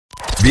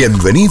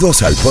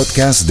Bienvenidos al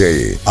podcast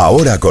de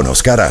Ahora con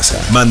Oscar Aza.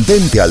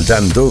 Mantente al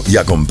tanto y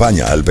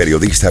acompaña al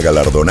periodista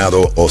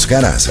galardonado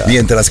Oscar Aza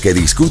mientras que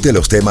discute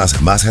los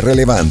temas más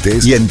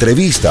relevantes y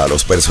entrevista a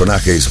los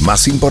personajes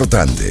más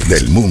importantes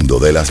del mundo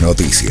de las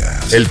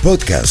noticias. El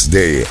podcast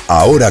de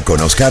Ahora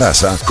con Oscar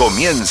Aza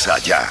comienza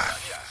ya.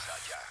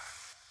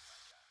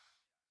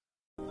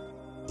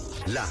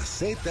 La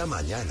Z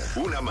Mañana.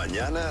 Una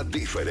mañana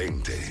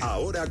diferente.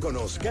 Ahora con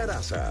Oscar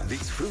Aza.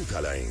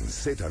 Disfrútala en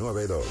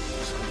Z92.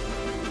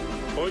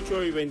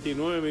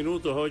 8:29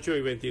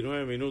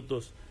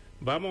 minutos.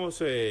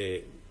 Vamos,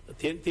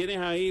 ¿tienes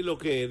ahí lo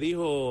que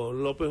dijo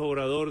López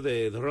Obrador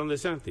de Ron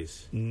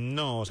DeSantis?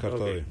 No, Oscar,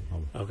 todavía.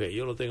 Ok,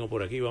 yo lo tengo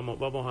por aquí. Vamos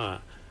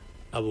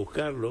a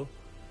buscarlo,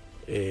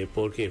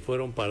 porque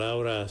fueron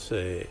palabras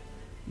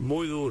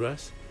muy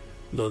duras,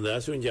 donde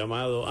hace un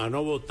llamado a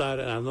no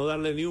votar, a no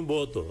darle ni un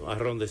voto a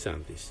Ron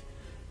DeSantis.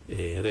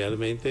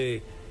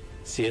 Realmente,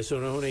 si eso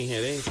no es una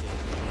injerencia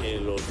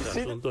en los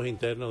asuntos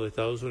internos de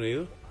Estados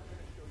Unidos,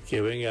 que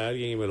venga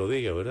alguien y me lo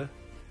diga, ¿verdad?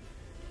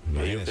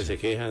 Ellos que se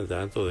quejan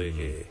tanto de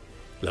que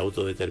la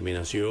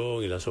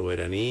autodeterminación y la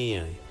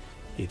soberanía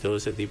y todo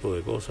ese tipo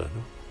de cosas,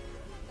 ¿no?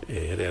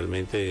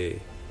 Realmente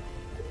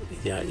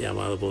ya ha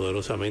llamado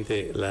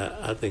poderosamente la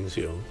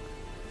atención.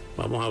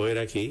 Vamos a ver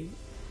aquí,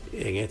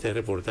 en este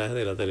reportaje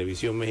de la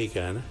televisión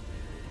mexicana,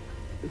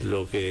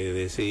 lo que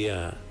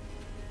decía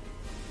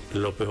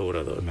López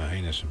Obrador.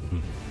 Imagínese.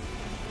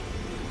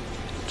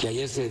 Que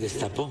ayer se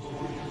destapó.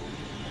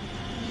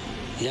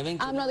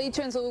 AMLO ha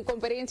dicho en su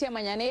conferencia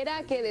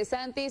mañanera que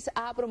DeSantis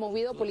ha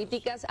promovido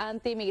políticas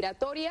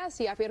antimigratorias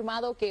y ha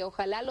afirmado que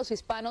ojalá los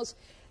hispanos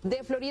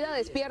de Florida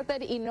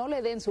despierten y no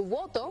le den su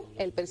voto.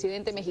 El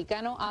presidente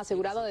mexicano ha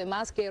asegurado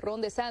además que Ron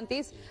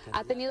DeSantis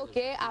ha tenido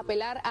que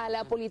apelar a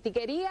la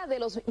politiquería de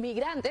los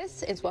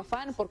migrantes en su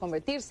afán por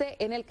convertirse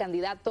en el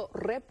candidato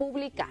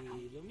republicano.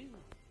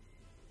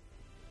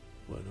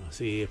 Bueno,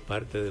 así es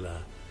parte de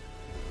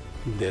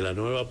la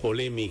nueva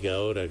polémica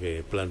ahora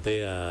que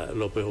plantea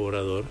López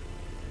Obrador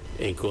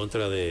en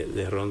contra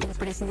de Ron. El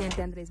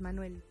presidente Andrés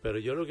Manuel. Pero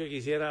yo lo que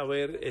quisiera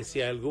ver es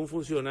si algún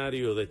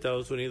funcionario de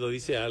Estados Unidos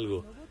dice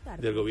algo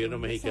del gobierno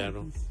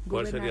mexicano,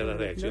 ¿cuál sería la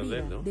reacción de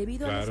él, no?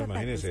 Claro,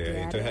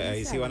 imagínense. Entonces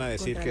ahí sí van a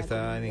decir que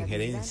está en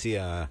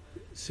injerencia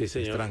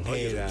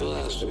extranjera.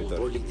 Toda su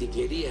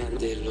politiquería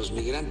de los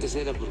migrantes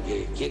era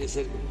porque quiere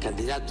ser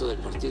candidato del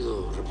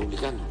Partido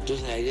Republicano.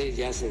 Entonces ayer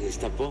ya se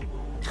destapó.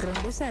 Ron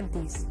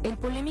DeSantis, el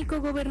polémico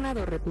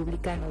gobernador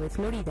republicano de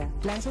Florida,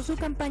 lanzó su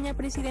campaña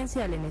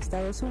presidencial en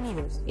Estados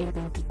Unidos el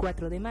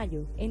 24 de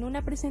mayo en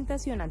una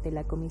presentación ante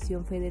la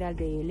Comisión Federal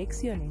de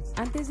Elecciones,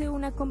 antes de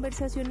una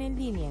conversación en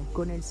línea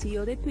con el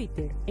CEO de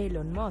Twitter,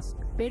 Elon Musk.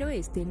 Pero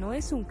este no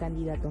es un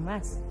candidato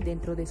más.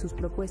 Dentro de sus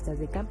propuestas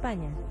de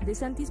campaña,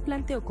 DeSantis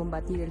planteó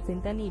combatir el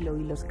fentanilo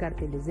y los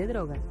cárteles de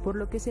droga, por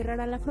lo que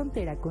cerrará la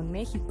frontera con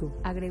México.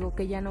 Agregó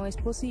que ya no es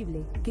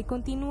posible que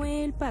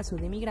continúe el paso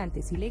de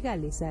migrantes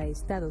ilegales a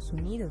Estados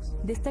Unidos.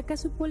 Destaca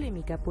su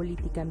polémica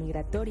política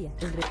migratoria.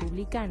 El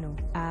republicano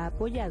ha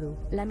apoyado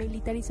la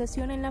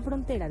militarización en la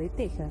frontera de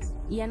Texas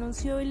y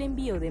anunció el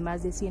envío de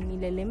más de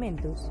 100,000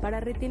 elementos para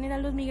retener a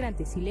los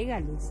migrantes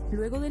ilegales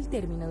luego del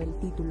término del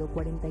título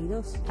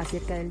 42.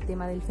 Acerca del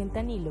tema del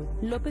fentanilo,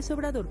 López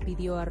Obrador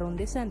pidió a Ron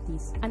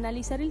DeSantis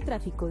analizar el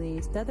tráfico de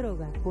esta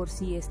droga por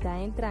si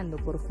está entrando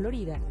por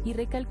Florida y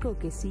recalcó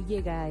que sí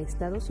llega a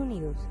Estados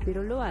Unidos,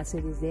 pero lo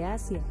hace desde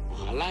Asia.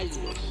 Ojalá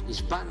los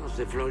hispanos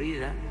de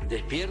Florida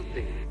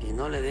despierten y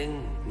no le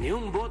den ni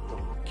un voto,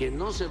 que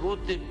no se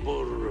vote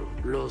por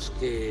los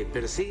que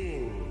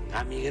persiguen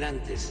a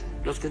migrantes,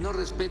 los que no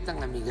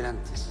respetan a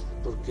migrantes,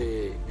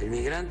 porque el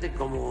migrante,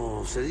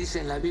 como se dice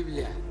en la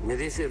Biblia,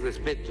 merece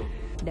respeto.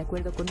 De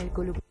acuerdo con el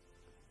columnista.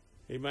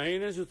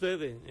 Imagínense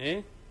ustedes,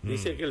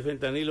 dice que el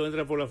fentanilo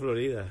entra por la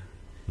Florida.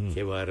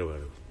 Qué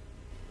bárbaro.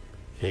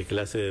 Qué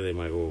clase de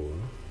demagogo,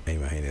 ¿no?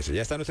 Imagínense.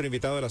 Ya está nuestro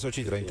invitado a las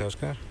 8:30,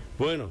 Oscar.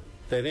 Bueno,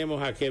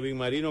 tenemos a Kevin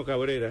Marino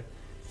Cabrera,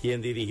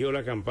 quien dirigió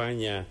la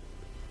campaña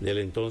del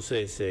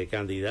entonces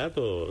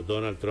candidato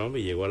Donald Trump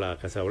y llegó a la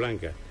Casa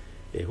Blanca.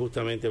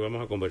 Justamente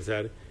vamos a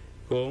conversar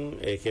con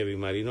Kevin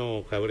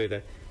Marino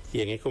Cabrera,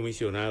 quien es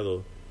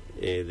comisionado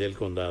del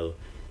condado.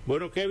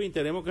 Bueno, Kevin,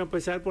 tenemos que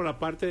empezar por la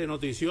parte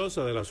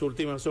noticiosa de las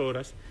últimas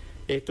horas,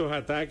 estos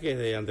ataques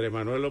de Andrés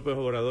Manuel López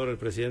Obrador, el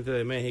presidente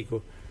de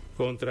México,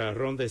 contra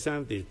Ron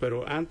DeSantis.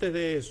 Pero antes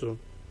de eso,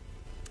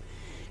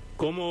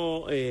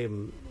 ¿cómo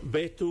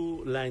ves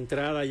tú la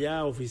entrada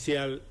ya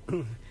oficial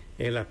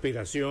en la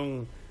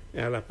aspiración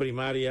a las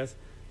primarias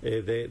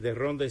de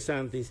Ron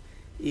DeSantis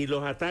y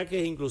los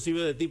ataques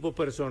inclusive de tipo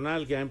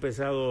personal que ha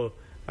empezado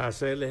a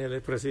hacerles el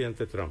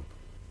expresidente Trump?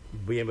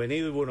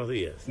 Bienvenido y buenos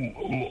días.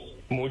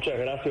 Muchas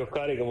gracias,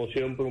 Oscar, y como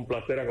siempre un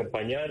placer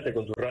acompañarte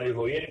con tus radios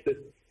oyentes.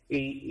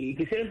 Y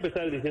quisiera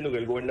empezar diciendo que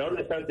el gobernador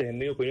DeSantis, en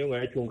mi opinión,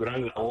 ha hecho un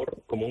gran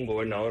labor como un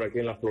gobernador aquí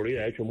en la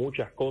Florida. Ha hecho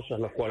muchas cosas,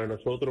 las cuales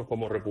nosotros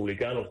como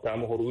republicanos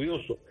estamos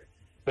orgullosos.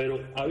 Pero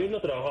habiendo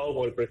trabajado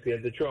con el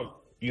presidente Trump,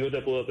 yo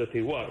te puedo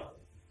atestiguar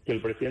que que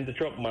el presidente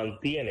Trump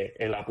mantiene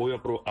el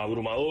apoyo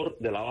abrumador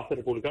de la base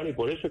republicana y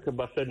por eso es que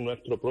va a ser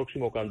nuestro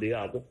próximo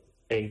candidato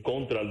en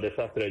contra del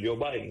desastre de Joe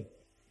Biden.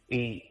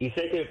 Y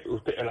sé que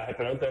en las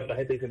preguntas de la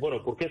gente dice,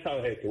 bueno, ¿por qué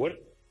sabes esto? Bueno,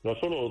 no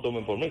solo lo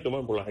tomen por mí,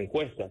 tomen por las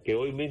encuestas, que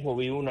hoy mismo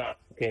vi una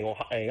que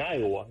en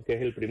Iowa, que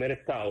es el primer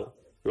estado,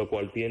 lo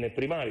cual tiene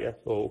primarias,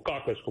 o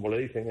caucus, como le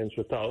dicen en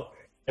su estado,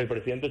 el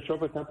presidente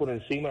Trump está por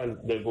encima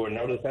del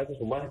gobernador de Texas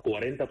un más del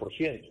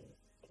 40%,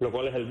 lo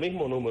cual es el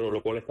mismo número,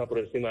 lo cual está por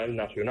encima del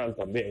nacional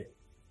también.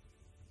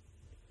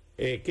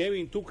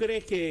 Kevin, ¿tú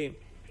crees que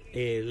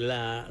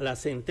la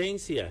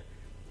sentencia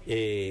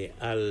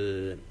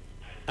al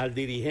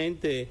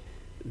dirigente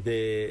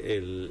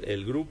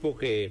del grupo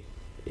que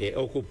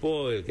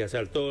ocupó, el que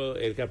asaltó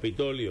el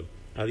Capitolio,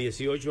 a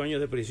 18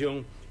 años de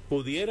prisión,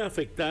 pudiera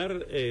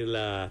afectar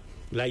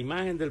la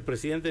imagen del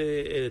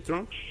presidente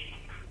Trump?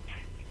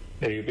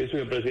 Yo pienso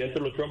que el presidente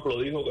Trump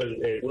lo dijo uno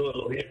de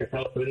los días que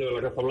estaba saliendo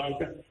de la Casa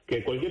Blanca,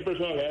 que cualquier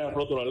persona que haya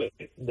roto la ley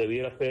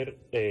debiera ser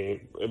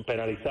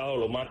penalizado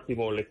lo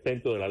máximo, el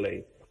exento de la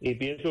ley. Y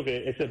pienso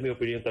que esa es mi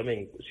opinión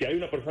también. Si hay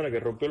una persona que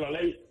rompió la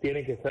ley,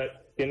 tiene que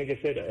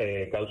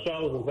ser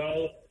causado,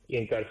 juzgado y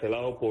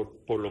encarcelado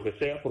por lo que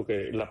sea,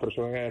 porque las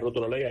personas que hayan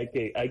roto la ley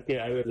hay que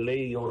haber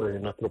ley y orden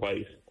en nuestro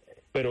país.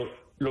 Pero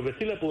lo que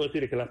sí le puedo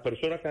decir es que las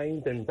personas que han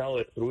intentado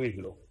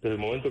destruirlo desde el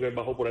momento que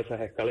bajó por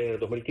esas escaleras de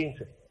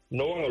 2015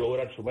 no van a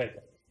lograr su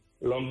meta.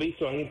 Lo han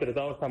visto, han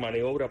intentado esta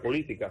maniobra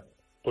política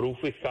por un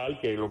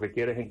fiscal que lo que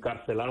quiere es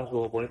encarcelar a sus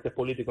oponentes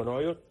políticos en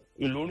Nueva York,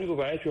 y lo único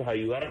que ha hecho es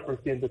ayudar al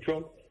presidente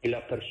Trump y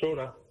las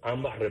personas,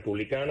 ambas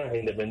republicanas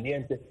e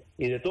independientes,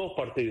 y de todos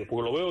partidos,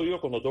 porque lo veo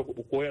yo cuando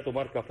voy a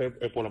tomar café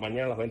por la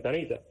mañana en las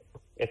ventanitas,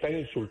 están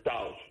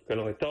insultados que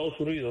los Estados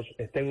Unidos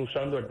estén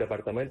usando el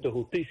Departamento de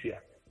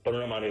Justicia para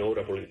una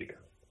maniobra política.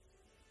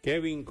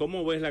 Kevin,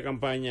 ¿cómo ves la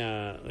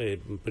campaña?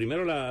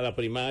 Primero la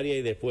primaria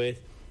y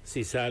después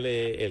si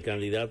sale el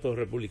candidato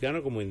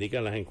republicano, como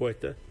indican las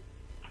encuestas.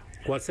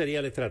 ¿Cuál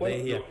sería la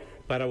estrategia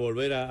para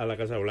volver a la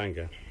Casa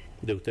Blanca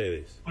de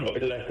ustedes?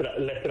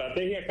 La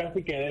estrategia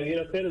casi que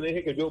debiera ser,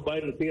 deje que Joe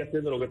Biden siga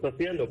haciendo lo que está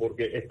haciendo,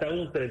 porque está en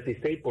un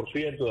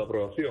 36% de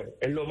aprobación.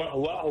 Es lo más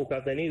bajo que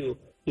ha tenido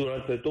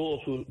durante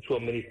toda su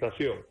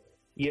administración.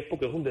 Y es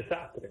porque es un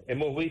desastre.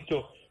 Hemos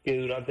visto que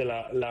durante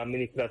la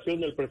administración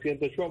del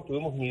presidente Trump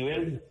tuvimos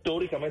niveles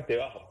históricamente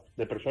bajos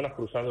de personas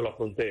cruzando la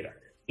frontera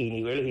y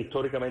niveles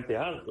históricamente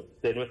altos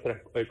de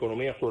nuestra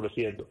economía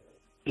floreciendo.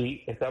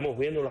 Y estamos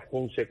viendo las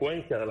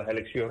consecuencias de las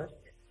elecciones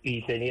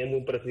y teniendo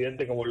un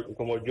presidente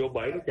como Joe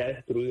Biden que ha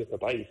destruido este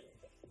país.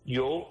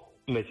 Yo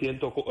me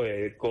siento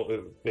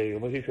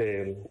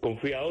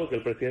confiado que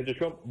el presidente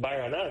Trump va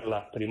a ganar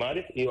las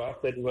primarias y va a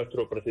ser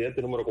nuestro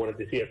presidente número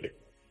 47.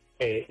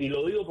 Y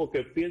lo digo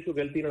porque pienso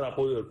que él tiene el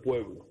apoyo del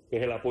pueblo, que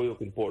es el apoyo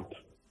que importa.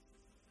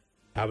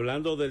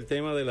 Hablando del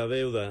tema de la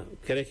deuda,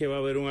 ¿crees que va a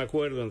haber un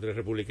acuerdo entre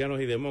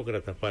republicanos y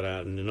demócratas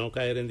para no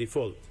caer en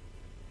default?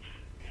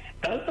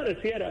 Tal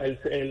pareciera,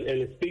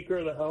 el Speaker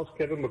de la House,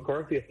 Kevin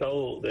McCarthy,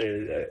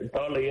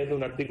 estaba leyendo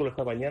un artículo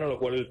esta mañana, lo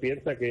cual él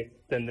piensa que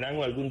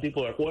tendrán algún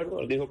tipo de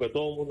acuerdo. Él dijo que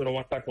todo el mundo no va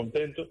a estar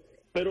contento,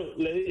 pero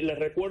le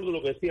recuerdo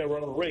lo que decía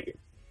Ronald Reagan.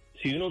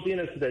 Si uno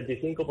tiene el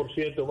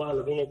 75% más de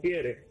lo que uno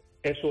quiere,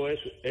 eso es,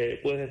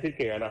 puedes decir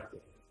que ganaste.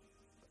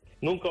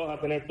 Nunca vas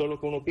a tener todo lo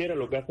que uno quiere,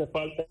 lo que hace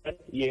falta es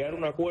llegar a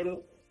un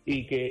acuerdo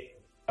y que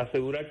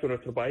asegurar que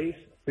nuestro país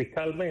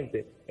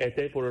fiscalmente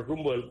esté por el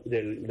rumbo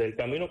del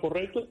camino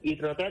correcto y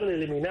tratar de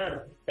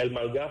eliminar el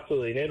mal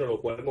gasto de dinero, lo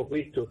cual hemos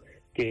visto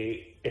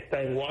que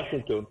está en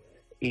Washington.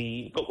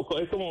 Y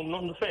es como,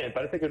 no sé,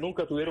 parece que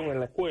nunca tuvieron en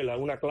la escuela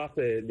una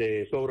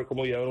clase sobre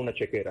cómo llevar una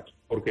chequera,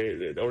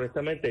 porque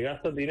honestamente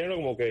gastan dinero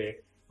como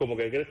que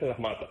crecen las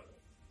matas.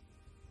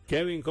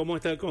 Kevin, ¿cómo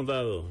está el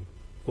condado?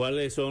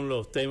 ¿Cuáles son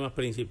los temas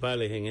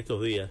principales en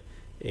estos días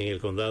en el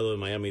condado de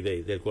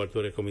Miami-Dade, del cual tú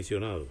eres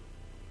comisionado?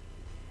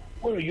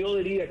 Bueno, yo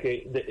diría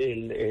que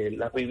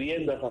las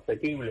viviendas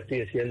asequibles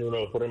sigue siendo uno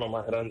de los problemas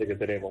más grandes que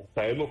tenemos.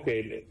 Sabemos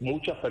que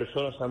muchas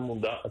personas se han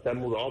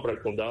mudado para el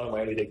condado de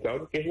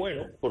Miami-Dade, que es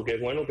bueno, porque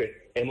es bueno que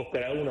hemos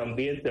creado un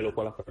ambiente en el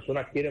cual las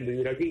personas quieren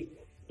vivir aquí.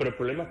 Pero el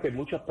problema es que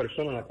muchas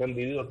personas las que han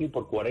vivido aquí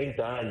por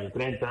 40 años,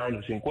 30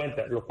 años,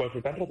 50, los cuales se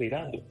están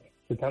retirando,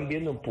 se están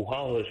viendo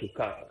empujados de sus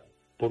casas.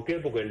 ¿Por qué?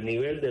 Porque el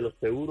nivel de los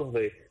seguros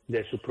de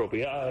sus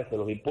propiedades, de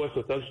los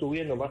impuestos, están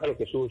subiendo más de lo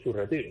que suben sus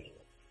retiros.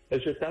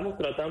 Entonces estamos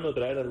tratando de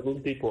traer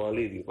algún tipo de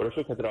alivio. Por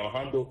eso es que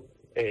trabajando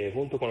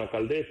junto con la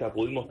alcaldesa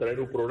pudimos traer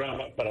un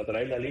programa para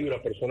traer alivio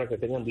a personas que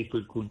tengan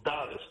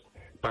dificultades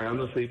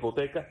pagando su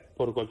hipoteca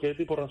por cualquier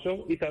tipo de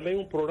razón, y también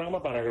un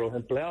programa para que los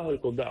empleados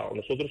del condado,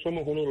 nosotros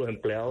somos uno de los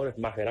empleadores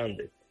más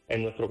grandes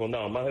en nuestro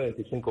condado, más de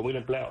 25,000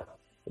 empleados,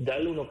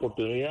 darle una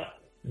oportunidad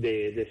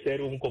de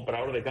ser un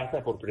comprador de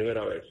casa por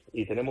primera vez.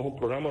 Y tenemos un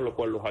programa en lo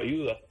cual los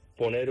ayuda a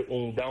poner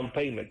un down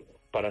payment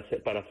para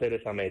hacer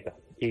esa meta.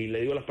 Y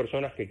le digo a las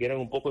personas que quieran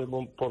un poco de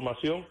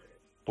información,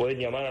 pueden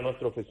llamar a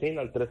nuestra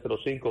oficina al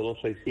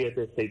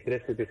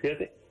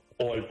 305-267-6377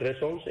 o al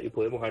 311 y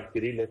podemos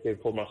adquirir esta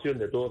información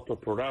de todos estos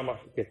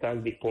programas que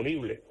están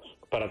disponibles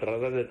para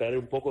tratar de traer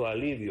un poco de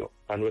alivio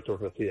a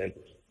nuestros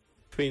residentes.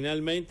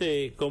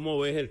 Finalmente, ¿cómo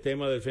ves el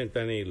tema del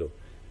fentanilo?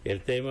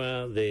 El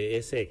tema de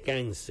ese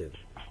cáncer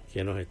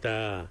que nos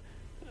está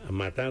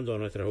matando a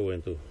nuestra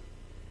juventud.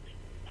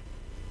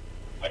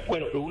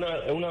 Bueno, una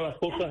de las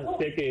cosas,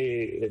 sé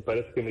que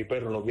parece que mi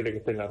perro no quiere que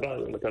esté en la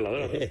radio, me está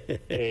ladrando.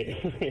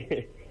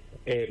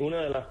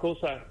 Una de las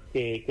cosas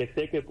que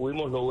sé que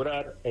pudimos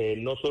lograr,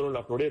 no solo en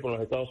la Florida, pero en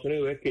los Estados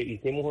Unidos, es que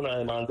hicimos una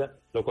demanda,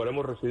 lo cual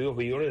hemos recibido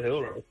billones de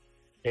dólares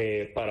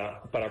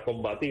para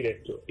combatir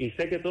esto. Y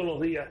sé que todos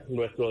los días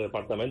nuestro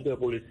departamento de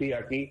policía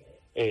aquí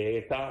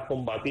está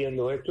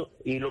combatiendo esto,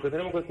 y lo que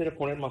tenemos que hacer es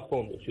poner más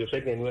fondos. Yo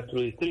sé que en nuestro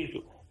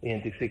distrito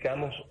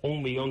identificamos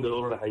 $1 millón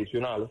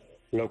adicionales,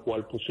 lo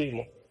cual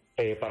pusimos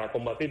para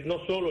combatir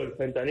no solo el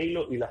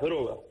fentanilo y las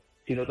drogas,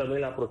 sino también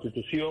la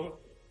prostitución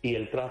y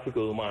el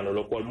tráfico de humanos,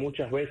 lo cual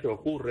muchas veces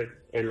ocurre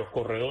en los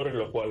corredores,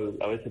 lo cual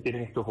a veces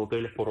tienen estos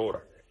hoteles por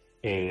hora.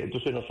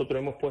 Entonces nosotros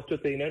hemos puesto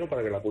este dinero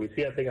para que la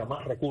policía tenga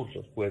más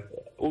recursos. Pues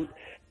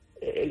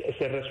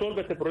se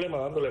resuelve este problema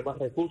dándole más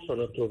recursos a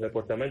nuestros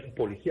departamentos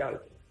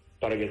policiales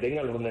para que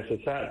tengan los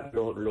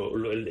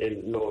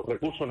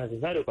recursos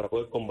necesarios para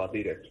poder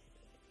combatir esto.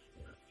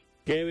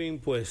 Kevin,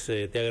 pues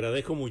te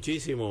agradezco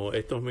muchísimo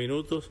estos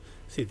minutos.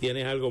 Si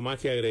tienes algo más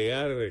que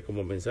agregar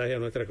como mensaje a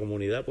nuestra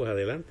comunidad, pues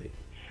adelante.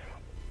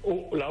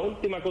 La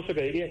última cosa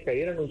que diría es que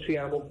ayer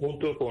anunciamos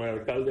junto con el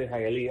alcalde de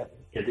Hialeah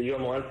que te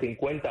íbamos a dar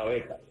 50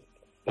 becas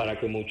para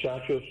que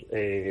muchachos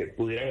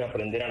pudieran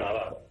aprender a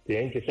nadar.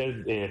 Tienen que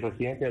ser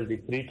residentes del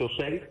Distrito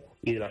 6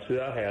 y de la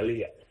ciudad de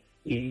Hialeah.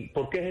 ¿Y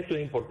por qué esto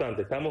es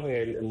importante? Estamos en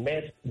el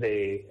mes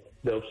de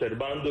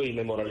observando y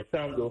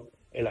memorializando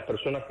en las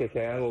personas que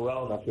se han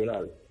ahogado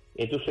nacionales.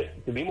 Entonces,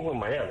 vivimos en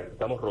Miami,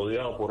 estamos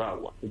rodeados por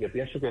agua, y que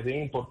pienso que es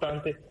bien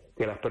importante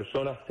que las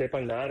personas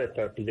sepan nadar,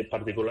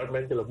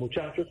 particularmente los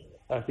muchachos,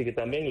 así que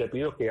también le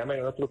pido que llamen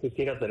a nuestra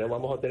oficina,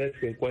 vamos a tener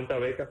 50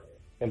 becas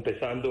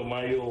empezando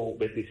mayo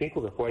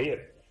 25, que fue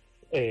ayer,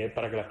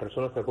 para que las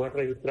personas se puedan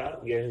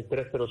registrar, y es el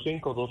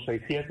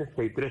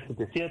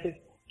 305-267-6377,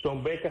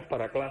 son becas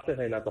para clases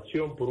de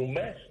natación por un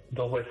mes,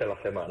 2 veces a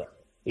la semana.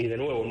 Y de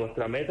nuevo,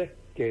 nuestra meta es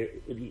que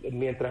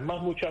mientras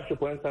más muchachos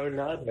puedan saber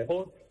nadar,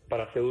 mejor,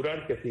 para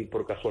asegurar que si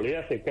por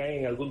casualidad se caen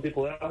en algún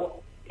tipo de agua,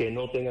 que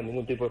no tengan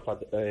ningún tipo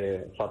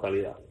de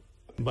fatalidad.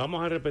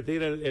 Vamos a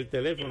repetir el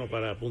teléfono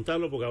para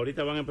apuntarlo, porque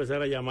ahorita van a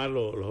empezar a llamar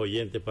los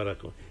oyentes para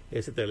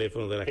ese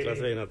teléfono de las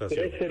clases de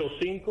natación.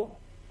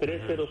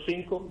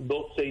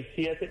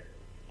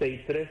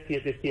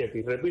 305-267-6377.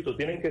 Y repito,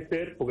 tienen que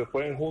ser, porque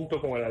fueron junto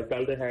con el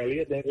alcalde de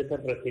Hialeah, tienen que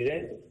ser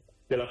residentes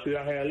de la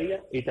ciudad de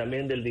Hialeah y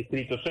también del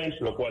Distrito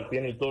 6, lo cual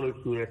tiene todo el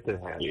sureste de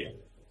Hialeah.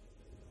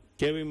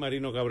 Kevin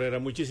Marino Cabrera,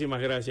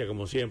 muchísimas gracias,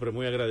 como siempre,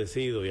 muy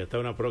agradecido, y hasta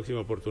una próxima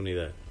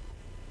oportunidad.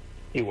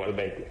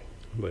 Igualmente.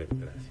 Bueno,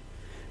 gracias.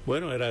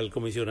 Bueno, era el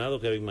comisionado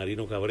Kevin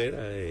Marino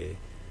Cabrera,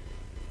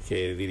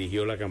 que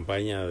dirigió la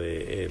campaña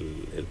del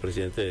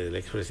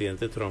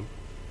expresidente Trump,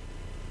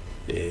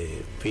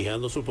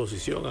 fijando su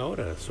posición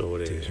ahora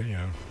sobre... Sí,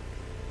 señor.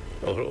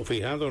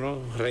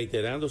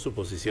 Reiterando su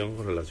posición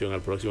con relación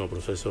al próximo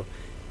proceso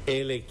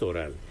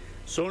electoral.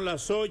 Son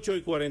las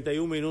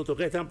 8:41.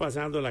 ¿Qué están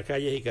pasando en las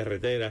calles y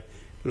carreteras?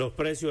 Los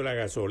precios de la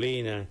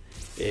gasolina.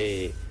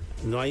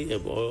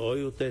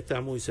 Hoy usted está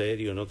muy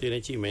serio, no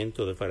tiene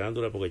chimento de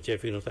farándula porque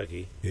Chefi no está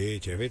aquí. Sí,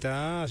 Chefi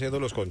está haciendo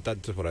los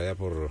contactos por allá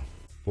por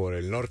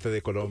el norte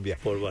de Colombia.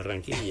 Por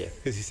Barranquilla.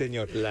 Sí,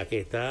 señor. La que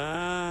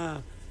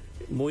está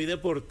muy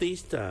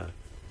deportista,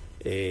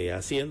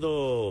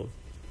 haciendo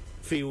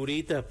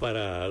figuritas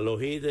para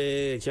los hits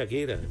de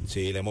Shakira.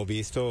 Sí, la hemos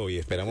visto y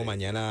esperamos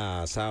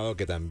mañana sábado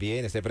que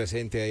también esté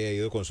presente, haya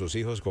ido con sus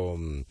hijos,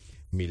 con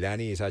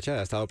Milani y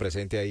Sacha, ha estado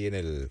presente ahí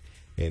en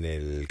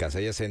el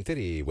Casella Center,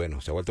 y bueno,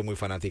 se ha vuelto muy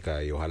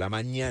fanática, y ojalá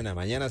mañana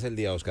es el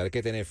día, Oscar, hay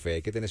que tener fe,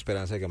 hay que tener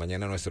esperanza de que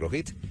mañana nuestro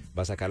hit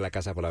va a sacar la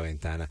casa por la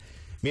ventana.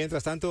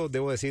 Mientras tanto,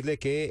 debo decirle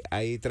que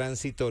hay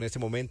tránsito en este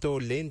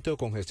momento lento,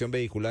 congestión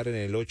vehicular en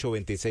el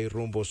 826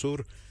 rumbo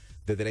sur,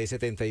 desde la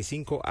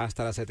I-75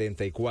 hasta la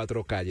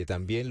 74 calle.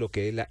 También lo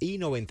que es la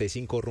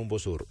I-95 rumbo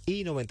sur.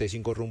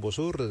 I-95 rumbo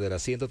sur desde la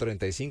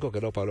 135, que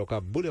es Pablo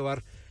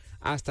Boulevard,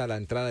 hasta la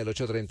entrada del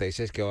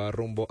 836 que va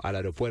rumbo al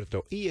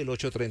aeropuerto. Y el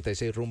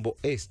 836 rumbo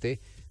este,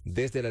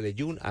 desde la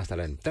Leyún hasta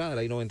la entrada de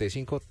la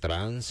I-95,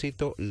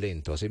 tránsito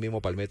lento.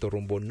 Asimismo, Palmetto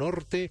rumbo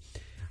norte,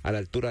 a la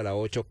altura de la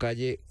 8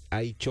 calle,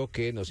 hay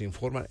choque, nos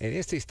informan en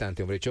este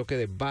instante, choque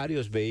de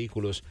varios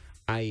vehículos.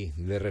 Ahí,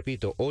 le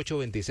repito,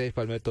 826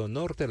 Palmetto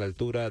Norte, a la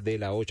altura de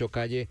la 8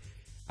 calle,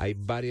 hay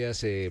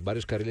varios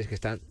carriles que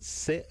están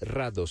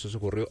cerrados. Eso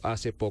ocurrió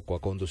hace poco, a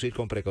conducir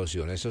con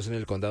precaución. Eso es en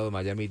el condado de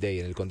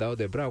Miami-Dade. En el condado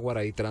de Broward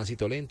hay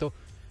tránsito lento,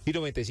 y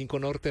 95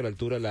 Norte, a la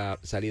altura de la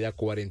salida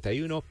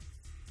 41,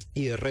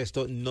 y el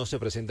resto no se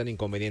presentan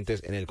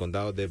inconvenientes en el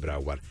condado de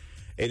Broward.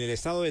 En el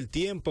estado del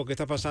tiempo, ¿qué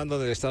está pasando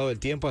en el estado del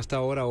tiempo? Hasta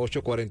ahora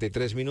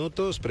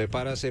 8:43.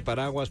 Prepárase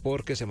paraguas,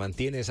 porque se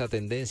mantiene esa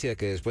tendencia de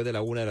que después de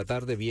la 1 de la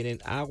tarde vienen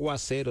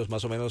aguaceros,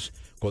 más o menos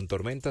con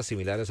tormentas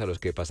similares a los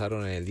que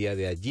pasaron en el día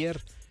de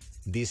ayer.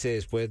 Dice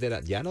después de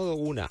ya no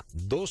 1,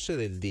 12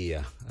 del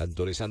día,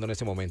 actualizando en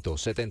este momento,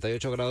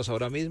 78 grados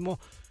ahora mismo.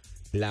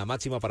 La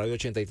máxima para hoy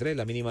 83,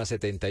 la mínima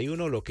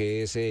 71, lo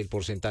que es el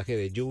porcentaje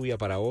de lluvia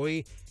para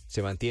hoy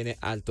se mantiene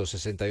alto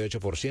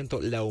 68%,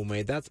 la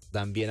humedad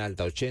también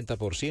alta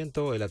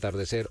 80%, el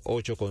atardecer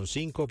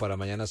 8,5, para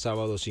mañana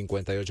sábado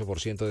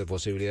 58% de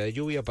posibilidad de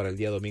lluvia, para el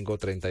día domingo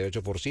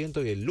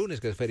 38% y el lunes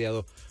que es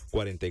feriado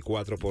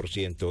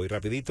 44%. Y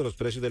rapidito los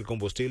precios del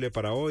combustible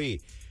para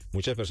hoy,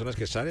 muchas personas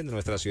que salen de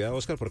nuestra ciudad,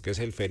 Oscar, porque es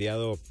el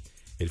feriado,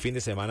 el fin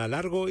de semana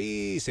largo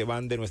y se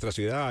van de nuestra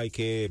ciudad, hay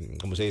que,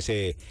 como se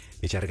dice,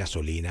 echar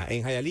gasolina.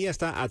 En Hialeah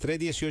está a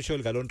 $3.18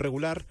 el galón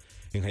regular,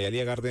 en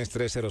Hialeah Gardens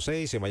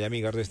 3.06, en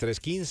Miami Gardens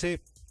 3.15,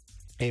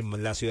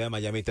 en la ciudad de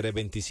Miami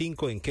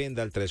 3.25, en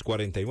Kendall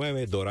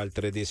 3.49, Doral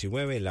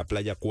 3.19, en la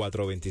playa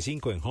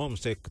 4.25, en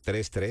Homestead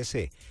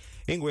 3.13,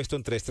 en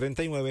Weston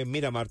 3.39,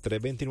 Miramar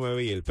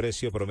 3.29 y el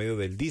precio promedio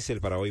del diésel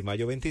para hoy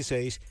mayo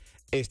 26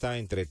 está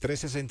entre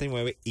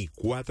 3.69 y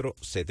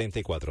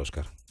 4.74,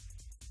 Oscar.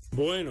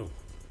 Bueno,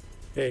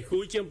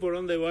 escuchen por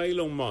dónde va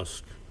Elon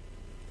Musk.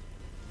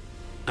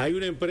 Hay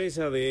una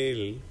empresa de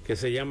él que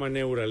se llama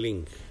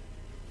Neuralink,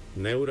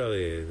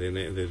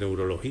 de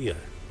neurología.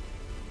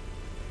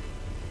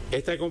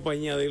 Esta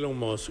compañía de Elon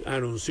Musk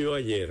anunció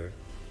ayer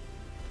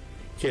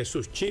que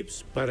sus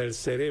chips para el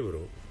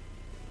cerebro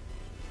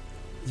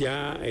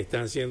ya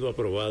están siendo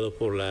aprobados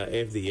por la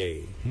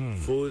FDA,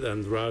 Food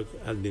and Drug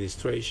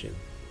Administration,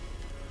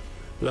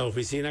 la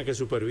oficina que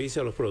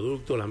supervisa los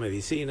productos, las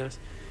medicinas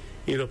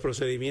y los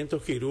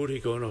procedimientos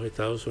quirúrgicos en los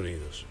Estados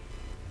Unidos.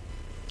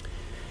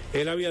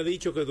 Él había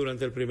dicho que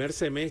durante el primer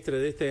semestre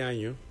de este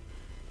año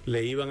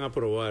le iban a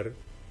aprobar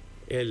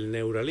el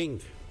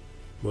Neuralink.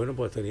 Bueno,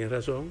 pues tenía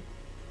razón,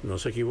 no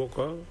se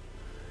equivocó.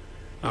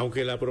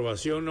 Aunque la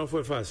aprobación no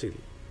fue fácil,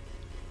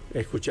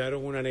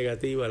 escucharon una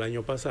negativa el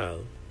año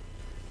pasado.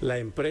 La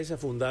empresa,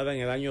 fundada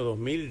en el año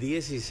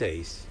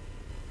 2016,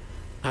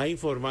 ha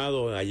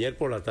informado ayer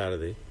por la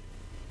tarde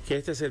que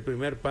este es el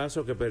primer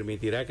paso que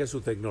permitirá que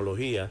su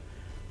tecnología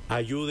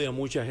ayude a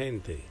mucha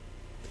gente.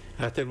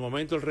 Hasta el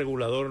momento el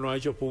regulador no ha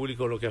hecho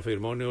público lo que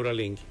afirmó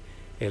Neuralink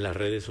en las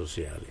redes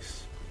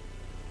sociales.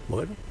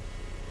 Bueno,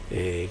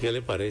 ¿qué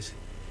le parece?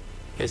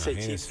 Ese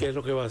chip, ¿qué es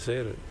lo que va a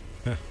hacer?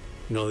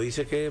 No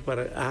dice que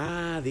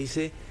para...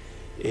 dice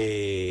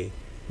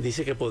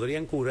que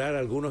podrían curar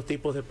algunos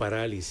tipos de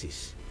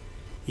parálisis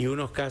y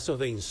unos casos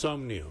de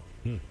insomnio.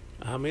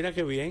 Mira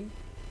qué bien.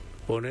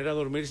 Poner a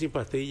dormir sin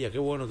pastillas, qué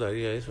bueno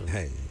estaría eso.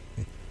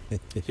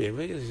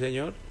 Sí,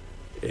 señor.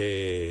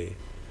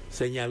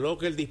 Señaló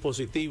que el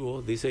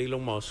dispositivo, dice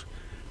Elon Musk,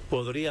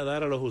 podría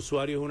dar a los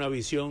usuarios una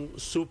visión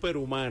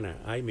superhumana.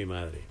 Ay, mi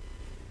madre.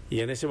 Y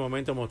en ese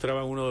momento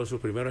mostraban uno de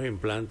sus primeros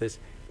implantes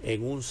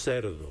en un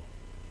cerdo.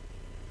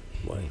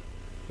 Bueno,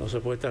 no se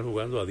puede estar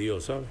jugando a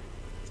Dios, ¿sabes?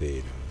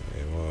 Sí,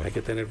 no, hay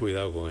que tener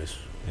cuidado con eso.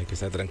 Hay que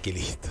estar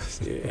tranquilitos.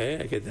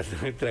 Hay que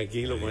estar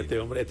tranquilo con este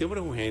hombre. Este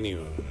hombre es un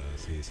genio.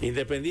 Sí.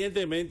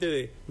 Independientemente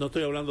de... No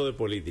estoy hablando de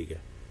política.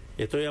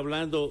 Estoy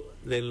hablando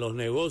de los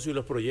negocios y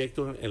los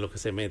proyectos en los que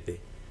se mete.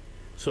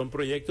 ¿Son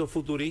proyectos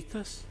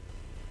futuristas?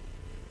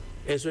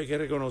 Eso hay que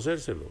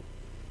reconocérselo.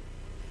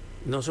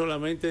 No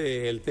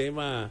solamente el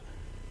tema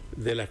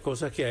de las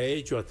cosas que ha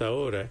hecho hasta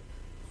ahora,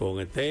 con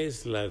el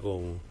Tesla,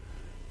 con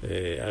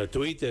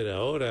Twitter,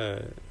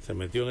 ahora se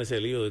metió en ese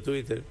lío de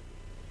Twitter,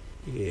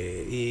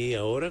 y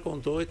ahora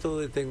con todo esto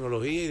de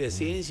tecnología y de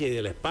ciencia y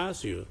del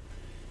espacio.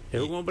 Es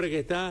un hombre que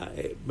está,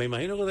 me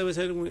imagino que debe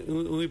ser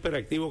un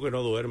hiperactivo que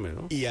no duerme,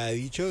 ¿no? Y ha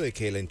dicho de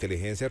que la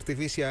inteligencia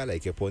artificial hay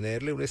que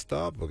ponerle un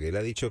stop, porque él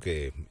ha dicho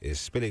que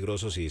es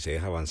peligroso si se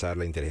deja avanzar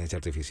la inteligencia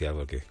artificial,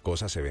 porque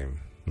cosas se ven.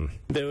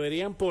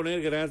 Deberían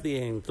poner gratis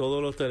en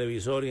todos los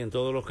televisores y en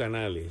todos los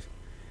canales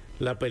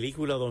la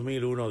película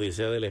 2001,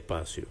 Odisea del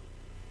Espacio,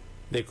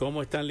 de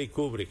cómo Stanley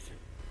Kubrick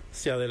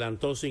se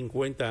adelantó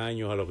 50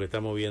 años a lo que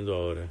estamos viendo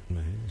ahora,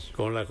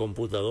 con la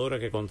computadora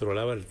que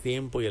controlaba el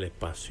tiempo y el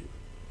espacio.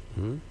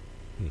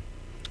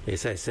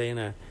 Esa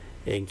escena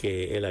en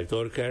que el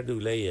actor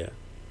Cabrera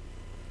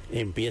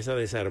empieza a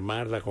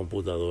desarmar la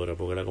computadora,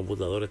 porque la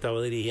computadora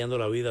estaba dirigiendo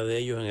la vida de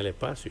ellos en el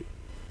espacio.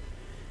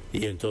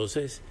 Y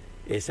entonces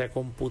esa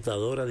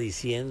computadora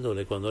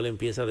diciéndole, cuando él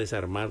empieza a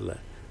desarmarla,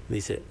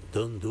 dice,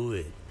 don't do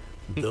it,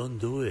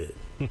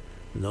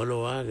 no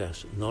lo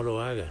hagas.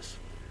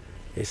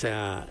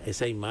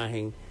 Esa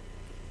imagen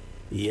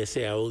y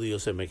ese audio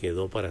se me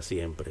quedó para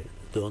siempre.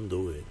 Don't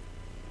do it.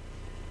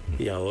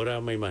 Y ahora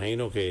me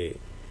imagino que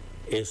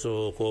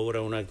eso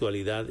cobra una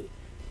actualidad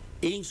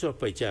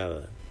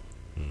insospechada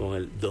con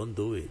el don't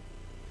do it.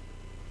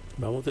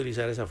 Vamos a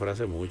utilizar esa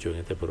frase mucho en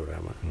este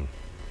programa.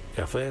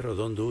 Cafero,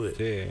 don't do it.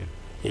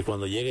 Sí. Y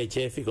cuando llegue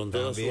Chefi con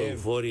toda su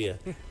euforia,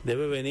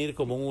 debe venir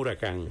como un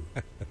huracán.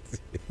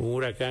 Un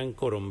huracán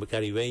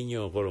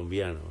caribeño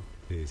colombiano.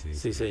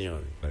 Sí,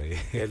 señor.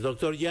 El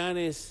doctor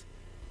Llanes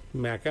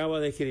me acaba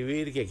de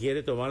escribir que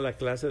quiere tomar las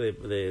clases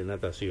de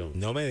natación.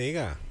 No me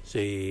diga.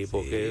 Sí,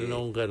 porque él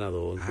nunca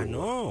nadó.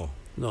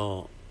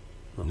 No.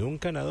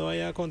 ¿Nunca nadó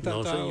allá con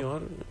tanta... No,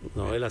 señor.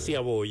 No, él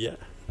hacía boya.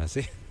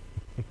 ¿Así?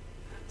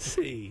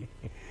 Sí,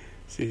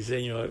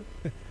 señor.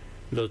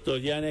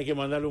 Doctor Llanes, hay que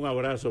mandarle un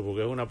abrazo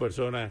porque es una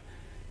persona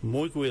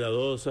muy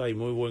cuidadosa y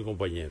muy buen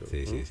compañero.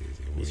 Sí, sí, sí,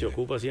 y se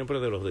ocupa siempre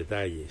de los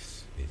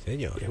detalles. Sí,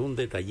 señor. Es un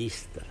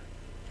detallista.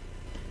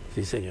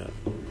 Sí, señor.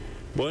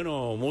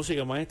 Bueno,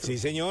 música, maestro. Sí,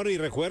 señor, y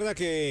recuerda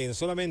que en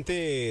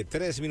solamente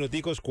 3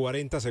 minuticos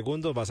 40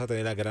 segundos vas a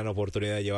tener la gran oportunidad de llevar